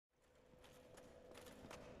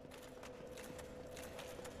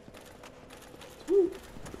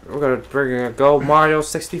gonna go Mario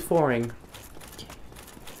 64ing.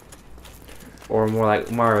 Or more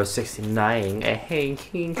like Mario 69. Hey,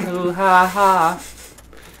 hoo, ha, ha.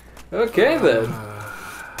 Okay, then.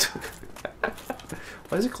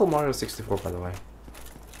 Why is it called Mario 64, by the way?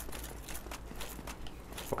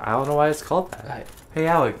 I don't know why it's called that. Hey,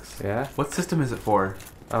 Alex. Yeah? What system is it for?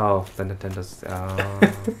 Oh, the Nintendo's...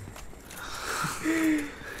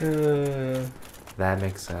 that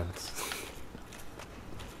makes sense.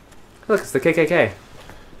 Look, it's the KKK.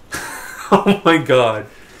 Oh my god.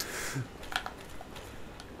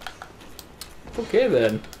 Okay,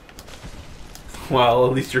 then. Well,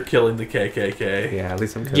 at least you're killing the KKK. Yeah, at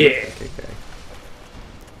least I'm killing Yeah. the KKK.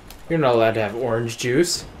 You're not allowed to have orange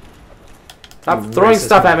juice. Stop You throwing racist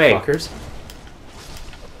stuff at me! motherfuckers.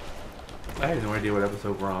 I had no idea what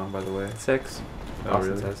episode we're on, by the way. 6. Oh, Austin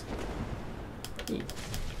really? says.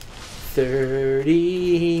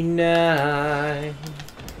 39.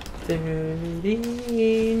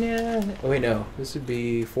 39. Oh, wait, no. This would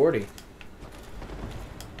be 40.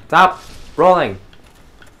 Stop rolling!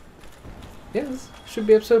 Yeah, this should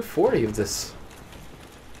be episode 40 of this.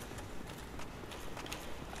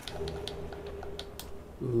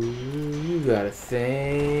 Ooh, you got a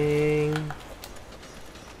thing.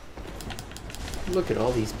 Look at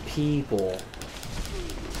all these people.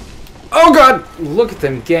 Oh god! Look at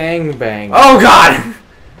them gangbang. Oh god!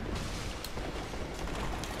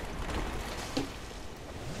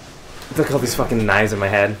 Look at all these fucking knives in my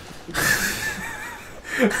head.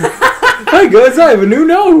 Hi guys, I have a new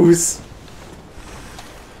nose!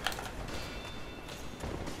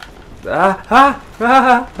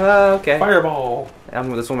 Okay. Fireball! That's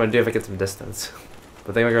what I'm gonna do if I get some distance.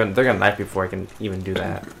 But they're gonna knife me before I can even do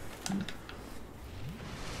that.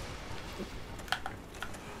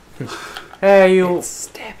 Hey, you It's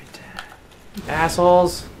stabbing time.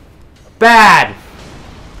 assholes! Bad.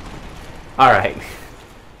 All right.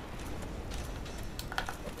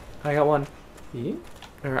 I got one. Yeah.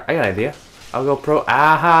 Alright, I got an idea. I'll go pro.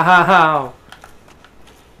 Ah ha ha ha!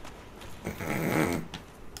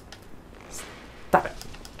 Stop it!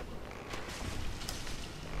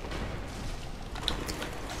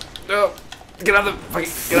 No! Get out of the fucking.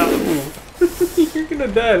 Get out of the. You're gonna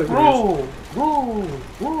die. to this. Roll! Roll!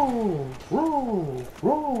 Roll! Roll!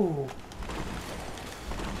 Roll!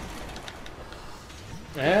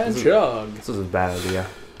 And chug. This was a bad idea.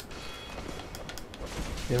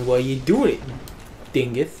 And why you doing it,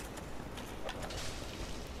 dingus?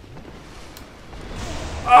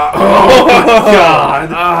 Oh my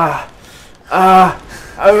god!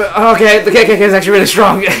 Okay, the KKK is actually really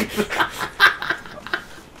strong.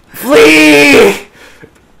 Flee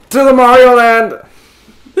to the Mario Land.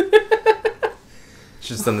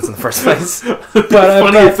 Should have done this in the first place. But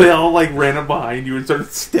funny if they all like ran up behind you and started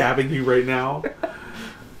stabbing you right now.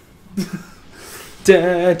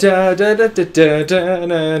 Da, da, da, da, da, da, da,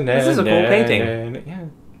 na, na, This is a cool na, painting. na, na. Yeah.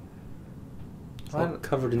 It's all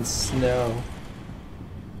covered in snow.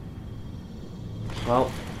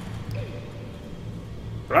 Well,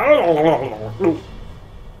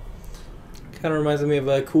 Kind of reminds me of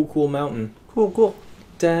a cool mountain. cool.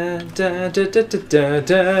 Da da da da da da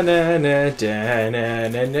da na na da na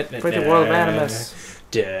na na na. Pretty world of Animus.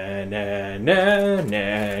 Da na na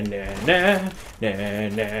na na na na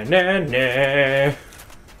na na na.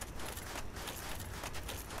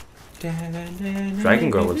 Dragon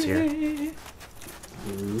Girl lives here.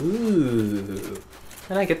 Ooh.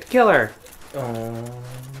 And I get to kill her. Oh.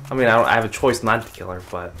 I mean, I have a choice not to kill her,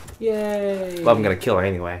 but Yay. well, I'm gonna kill her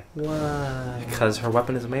anyway. Why? Because her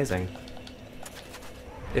weapon is amazing.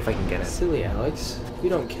 If I can get it. Silly Alex. We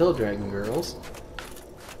don't kill dragon girls.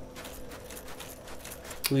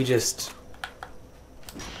 We just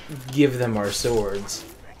give them our swords.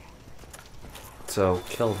 So,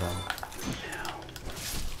 kill them.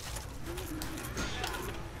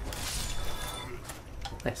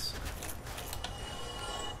 Nice.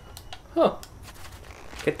 Huh.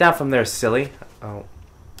 Get down from there, silly. Oh.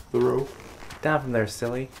 The rope. Get down from there,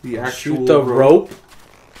 silly. The actual Shoot the rope?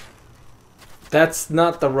 That's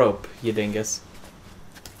not the rope, you dingus.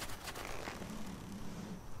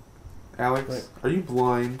 Alex, are you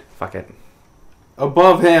blind? Fuck it.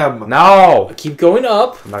 Above him! No! Keep going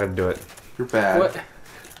up. I'm not gonna do it. You're bad. What?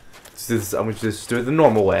 I'm gonna just do it the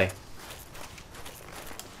normal way.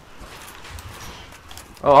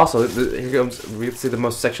 Oh, also, here comes. We get to see the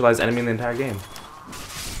most sexualized enemy in the entire game.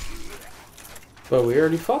 But we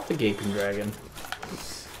already fought the gaping dragon.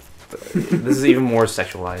 This is even more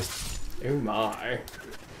sexualized. Oh my.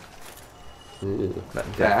 Ooh,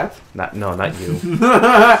 not That? No, not you.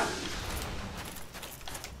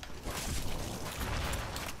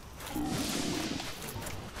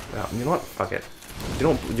 know what? Fuck it.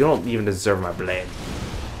 You don't even deserve my blade.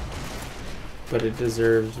 But it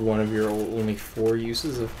deserves one of your only 4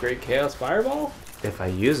 uses of Great Chaos Fireball? If I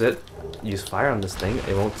use fire on this thing,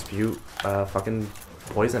 it won't spew fucking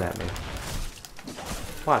poison at me.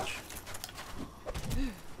 Watch.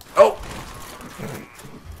 Oh!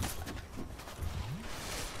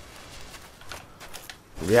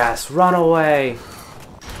 Yes, run away!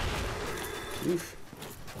 Oof.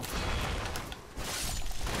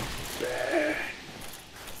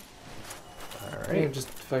 Alright. Just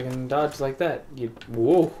fucking dodge like that.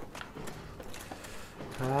 Whoa.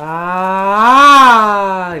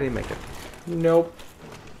 I didn't make it. Nope.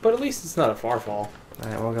 But at least it's not a far fall.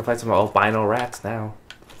 Alright, well, we're gonna fight some albino rats now.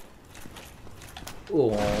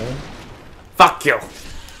 Oh. Fuck you!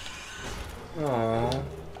 Aww.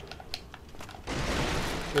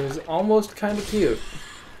 It was almost kind of cute.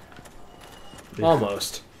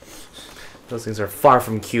 Almost. Those things are far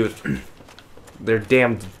from cute. They're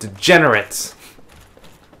damn degenerates.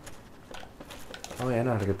 Oh yeah, I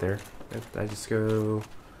know how to get there. I just go...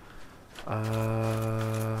 I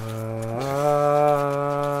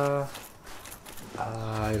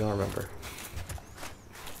don't remember.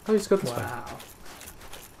 Oh, just go this way. Wow.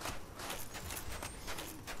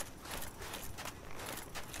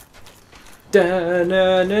 Da,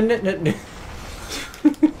 na, na, na, na, na. I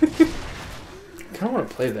kind of want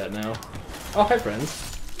to play that now. Oh, hi, friends.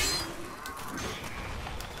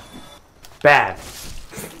 Bad.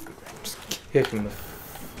 Just kick him in the...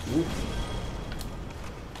 Ooh.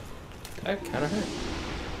 That kind of hurt.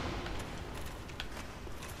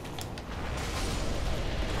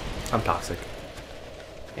 I'm toxic.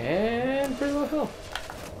 And pretty low health.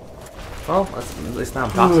 Well, at least now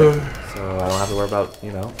I'm toxic. So I don't have to worry about,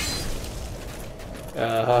 you know.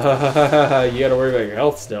 You gotta worry about your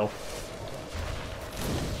health still.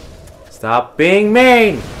 Stop being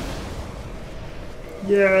mean!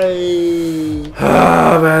 Yay!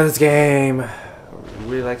 Ah, man, this game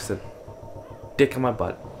really likes to dick in my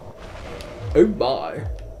butt. Oh my.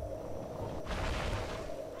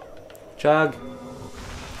 Chug.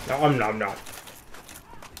 Nom nom nom.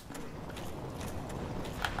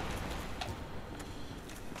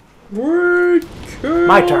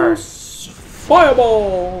 My turn.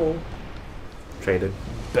 Fireball. Traded.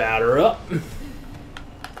 Batter up.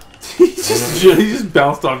 he just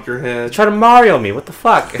bounced off your head. Try to Mario me. What the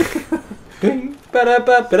fuck?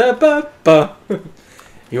 Ba-da-ba-ba-da-ba-ba.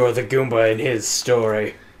 You're the Goomba in his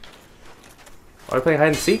story. Are we playing hide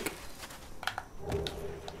and seek?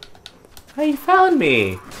 Hey, you found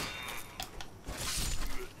me.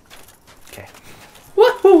 Okay.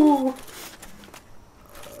 Woohoo!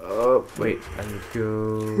 Oh, wait. I need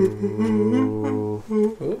to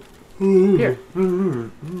go here.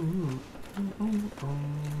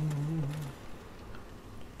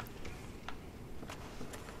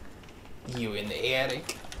 You in the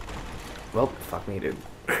attic. Well, fuck me, dude.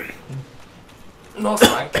 No,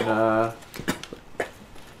 Frank.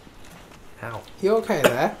 Ow. You okay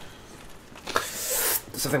there?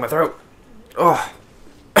 Something in my throat. Oh.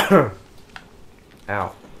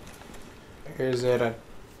 Ow. Is it a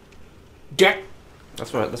dick?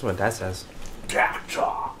 That's what Dad says.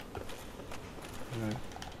 Gotcha.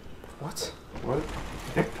 What? What?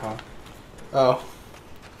 TikTok. Oh.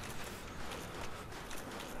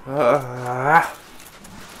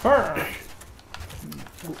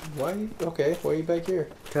 Why? Okay, why are you back here?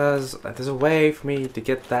 Because there's a way for me to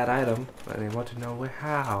get that item, but I want to know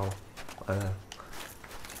how.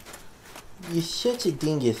 You're such a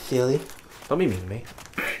dingus, silly. Don't be mean to me.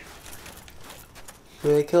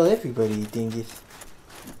 But I call everybody a dingus.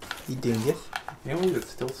 You dingus. Can't believe it's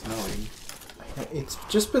still snowing. It's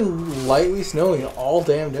just been lightly snowing all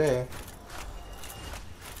damn day.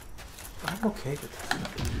 I'm okay with that.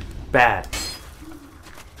 Bad.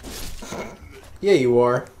 Yeah, you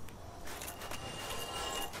are.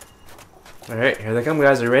 Alright, here they come,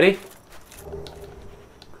 guys. Are you ready?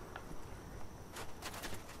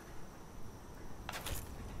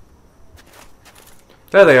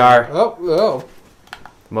 There they are. Oh.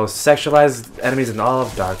 Most sexualized enemies in all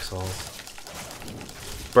of Dark Souls.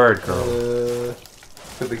 Bird girl.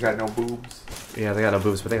 But they got no boobs. Yeah, they got no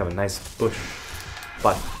boobs, but they have a nice bush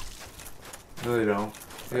butt. No, they don't.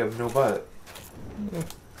 They have no butt.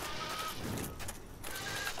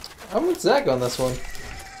 I'm with Zach on this one.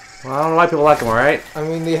 Well, I don't know why people like them, alright? I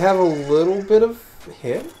mean, they have a little bit of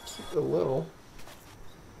hips. A little.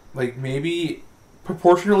 Like, maybe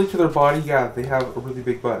proportionally to their body, yeah, they have really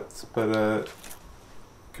big butts. But,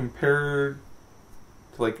 compared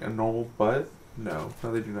to, like, a normal butt, no.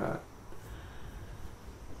 No, they do not.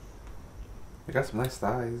 They got some nice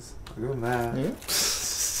thighs. I'll give them that. Yeah.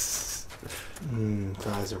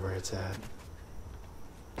 Thighs are where it's at.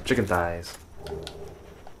 Chicken thighs.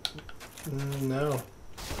 No.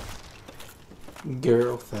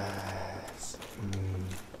 Girl thighs.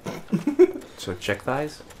 So chick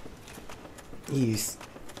thighs? Yes.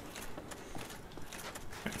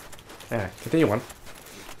 Yeah, continue on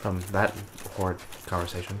from that horrid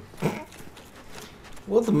conversation.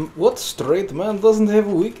 What straight man doesn't have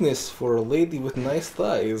a weakness for a lady with nice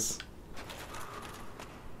thighs?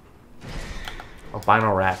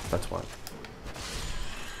 Albino rat, that's what.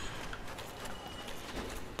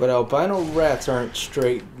 But albino rats aren't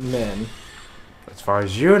straight men. As far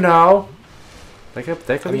as you know, they could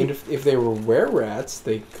I mean, be. if they were were-rats,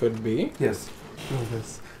 they could be. Yes. Oh,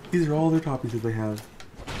 this. These are all their toppings that they have.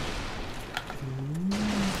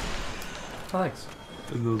 Thanks.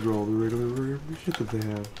 And those are all the regular shit that they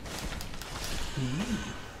have.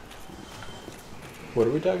 What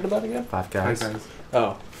are we talking about again? Five Hi guys. guys.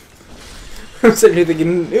 Oh. I'm sitting here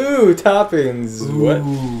thinking, ooh, toppings. Ooh, What?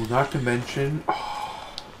 not to mention,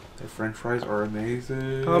 their French fries are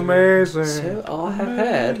amazing. Amazing. So all I have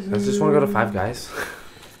had. I just want to go to Five Guys.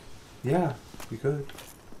 Yeah, we could.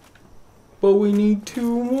 But we need 2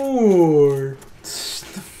 more.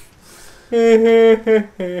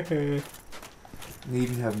 They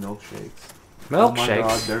even have milkshakes. Oh my Milkshakes.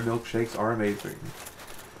 god, their milkshakes are amazing.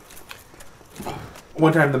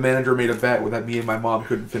 One time the manager made a bet that me and my mom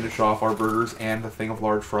couldn't finish off our burgers and the thing of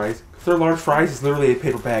large fries. Because their large fries is literally a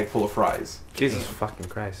paper bag full of fries. Jesus fucking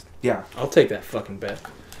Christ. Yeah. I'll take that fucking bet.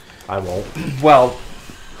 I won't. Well,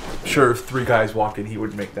 sure, if 3 guys walked in, he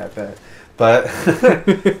would make that bet. But,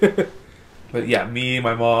 but yeah, me,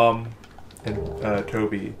 my mom, and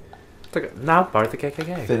Toby Now, part the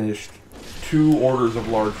KKK. finished 2 orders of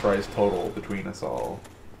large fries total between us all.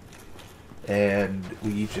 And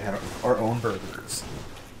we each had our own burgers.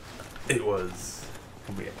 It was,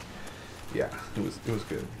 yeah, it was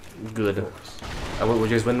good. Good. What would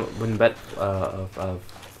you guys win bet of? What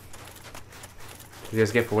did you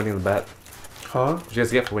guys get for winning the bet? Huh? What did you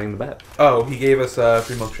guys get for winning the bet? Oh, he gave us 3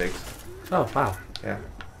 milkshakes. Oh wow. Yeah,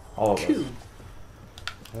 all of us.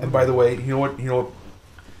 And by the way, you know what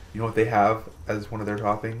they have as one of their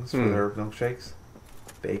toppings for their milkshakes?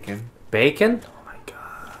 Bacon. Bacon? Oh my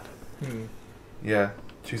god. Yeah.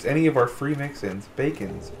 Choose any of our free mix-ins.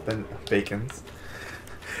 Bacon,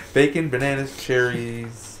 bananas,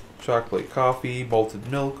 cherries, chocolate coffee, malted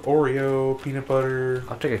milk, Oreo, peanut butter,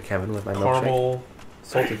 I'll take a Kevin with my milkshake. caramel,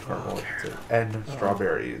 salted caramel, that's it, and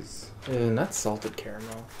strawberries. Not salted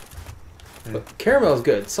caramel. Yeah. But caramel is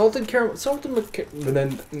good. Salted caramel, salted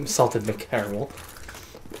caramel.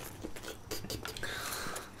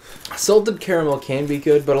 Salted caramel can be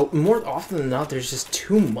good, but more often than not, there's just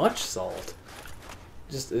too much salt.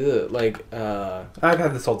 Just like I've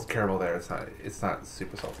had the salted caramel there. It's not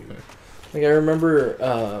super salty. Like I remember,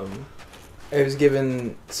 I was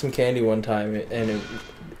given some candy one time, and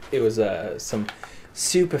it was some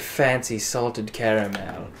super fancy salted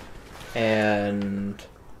caramel, and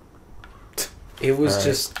it was Alright.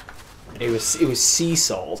 just it was sea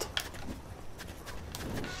salt.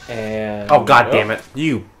 And Oh god damn it,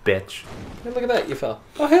 you bitch! Hey, look at that, you fell.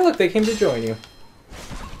 Oh hey, look, they came to join you.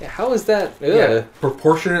 Yeah, how is that? Ugh. Yeah,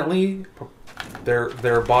 proportionately,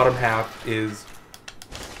 their bottom half is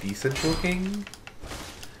decent looking,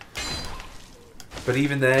 but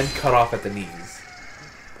even then, cut off at the knees.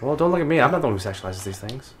 Well, don't look at me. I'm not the one who sexualizes these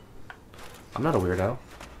things. I'm not a weirdo.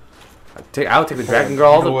 I would take the Dragon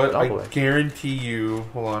Girl all You know what? the I way. guarantee you.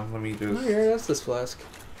 Hold on, let me Oh, just. here, that's this flask.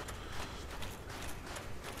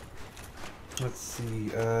 Let's see.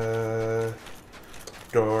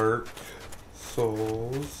 Dark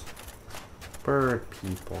Souls. Bird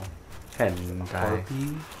people. Hentai.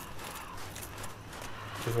 Harpy.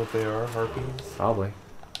 Is what they are, harpies. Probably.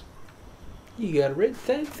 You got a red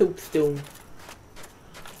soapstone.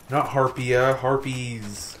 Not harpia,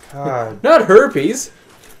 harpies. God. Not herpes.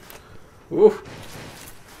 Oof.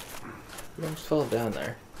 You almost fell down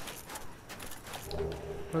there.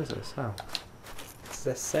 What is this? Oh. It's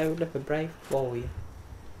the sound of a brave boy.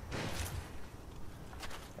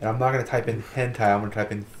 And I'm not gonna type in hentai. I'm gonna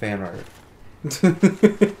type in fan art.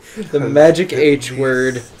 The magic H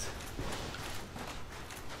word.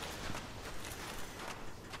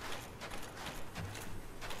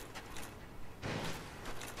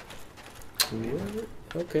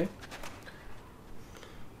 Okay.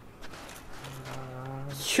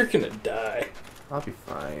 You're gonna die. I'll be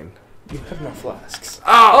fine. You have no flasks.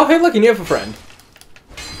 Oh, hey, look, and you have a friend.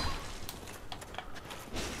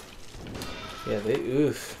 Yeah, they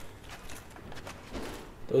oof.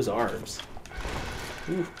 Those arms.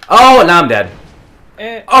 Oof. Oh, now I'm dead.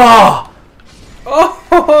 Eh. Oh! Oh!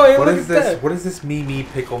 Oh, What look is at this? that. What does this me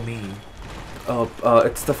pickle me? Oh,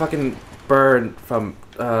 it's the fucking bird from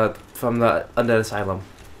the undead asylum.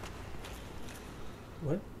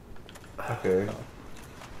 What? Okay.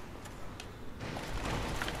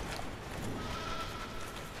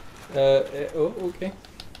 Oh, okay.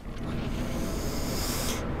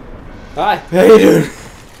 Hi, how you doing?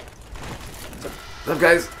 What's up,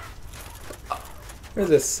 guys? Does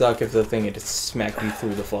this suck if the thing had just smacked you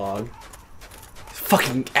through the fog?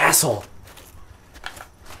 Fucking asshole.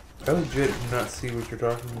 I legit do not see what you're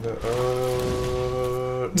talking about.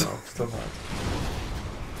 No, still not.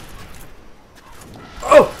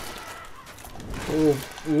 Oh! Ooh,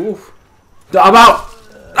 ooh. I'm out!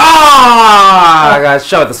 Ah! I got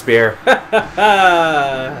shot with the spear.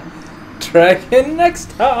 Try again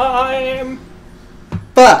next time.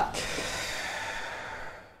 Fuck.